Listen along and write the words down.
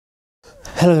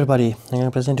Hello everybody, I'm going to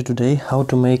present you today how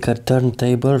to make a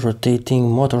turntable, rotating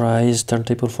motorized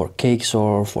turntable for cakes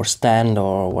or for stand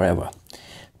or whatever.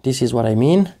 This is what I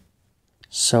mean,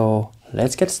 so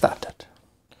let's get started.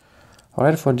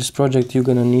 Alright, for this project you're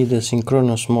going to need a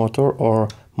synchronous motor or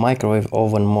microwave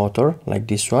oven motor like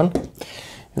this one.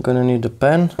 You're going to need a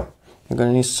pen, you're going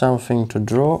to need something to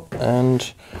draw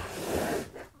and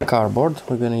cardboard.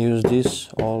 We're going to use this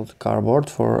old cardboard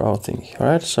for our thingy.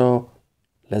 Alright, so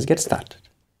let's get started.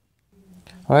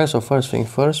 Alright, so first thing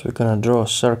first, we're gonna draw a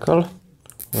circle.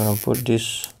 We're gonna put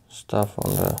this stuff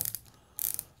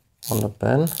on the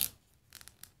pen,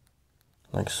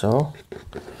 like so,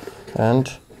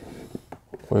 and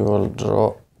we will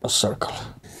draw a circle.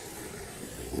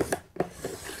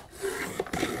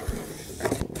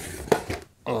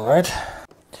 Alright,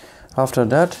 after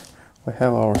that we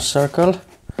have our circle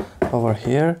over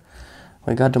here.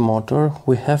 We got the motor.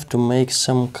 We have to make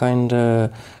some kind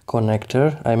of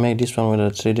connector. I made this one with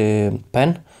a 3D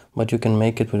pen, but you can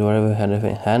make it with whatever you have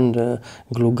in hand,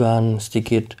 glue gun,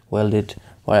 stick it, weld it,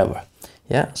 whatever.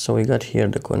 Yeah, so we got here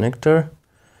the connector,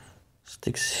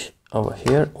 sticks over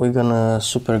here. We're gonna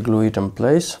super glue it in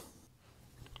place.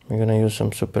 We're gonna use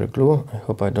some super glue. I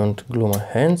hope I don't glue my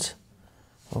hands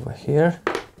over here.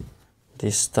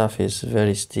 This stuff is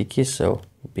very sticky, so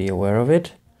be aware of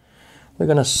it. We're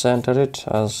gonna center it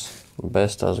as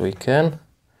best as we can.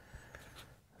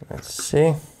 Let's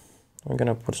see. We're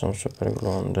gonna put some super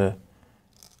glue on the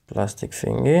plastic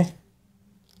thingy.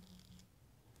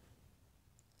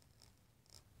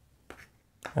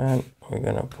 And we're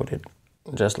gonna put it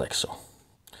just like so.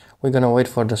 We're gonna wait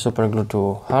for the super glue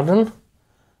to harden.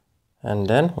 And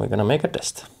then we're gonna make a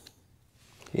test.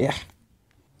 Yeah.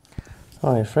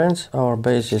 Alright friends, our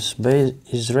base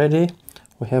is ready.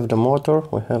 We have the motor,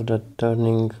 we have the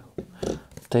turning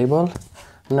table.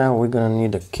 Now we're gonna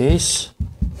need a case,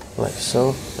 like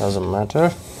so, doesn't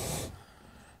matter.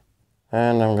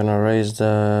 And I'm gonna raise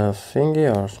the thingy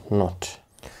or not.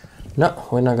 No,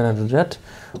 we're not gonna do that.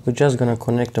 We're just gonna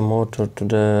connect the motor to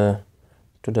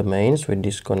the mains with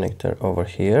this connector over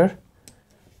here.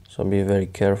 So be very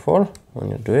careful when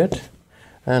you do it.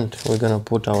 And we're gonna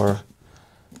put our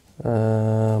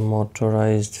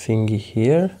motorized thingy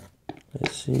here.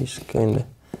 Let's see, it's kinda,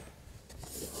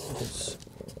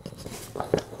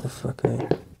 the fuck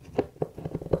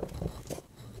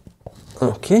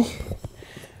okay,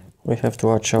 we have to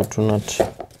watch out to not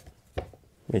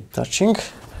be touching.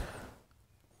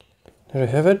 There you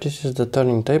have it. This is the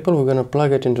turning table. We're gonna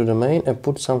plug it into the main and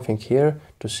put something here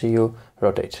to see you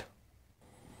rotate.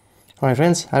 Alright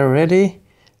friends, are you ready?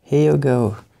 Here you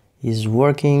go. Is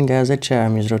working as a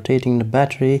charm, is rotating the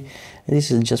battery.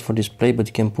 This is just for display, but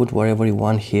you can put wherever you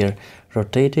want here,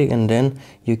 rotating, and then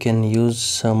you can use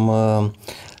some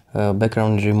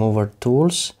background remover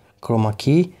tools, chroma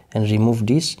key, and remove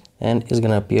this, and it's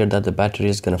gonna appear that the battery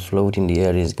is gonna float in the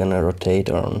air, is gonna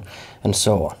rotate on, and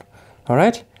so on.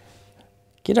 Alright,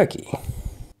 kidoki.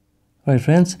 Alright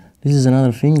friends, this is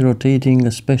another thing, rotating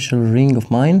a special ring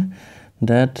of mine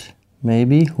that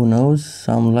maybe, who knows,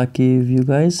 some lucky of you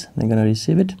guys, they're gonna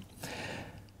receive it.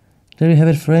 There you have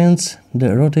it friends,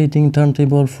 the rotating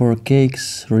turntable for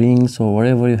cakes, rings or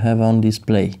whatever you have on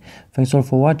display. Thanks all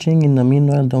for watching. In the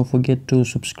meanwhile, don't forget to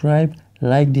subscribe,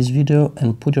 like this video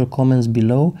and put your comments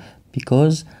below,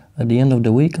 because at the end of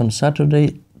the week on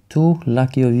Saturday, 2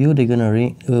 lucky of you, they're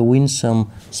gonna win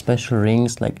some special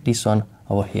rings like this one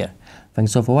over here.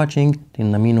 Thanks all for watching.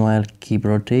 In the meanwhile, keep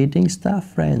rotating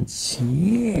stuff, friends.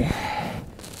 Yeah,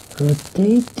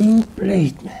 rotating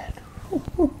plate, man.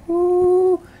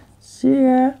 See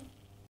ya.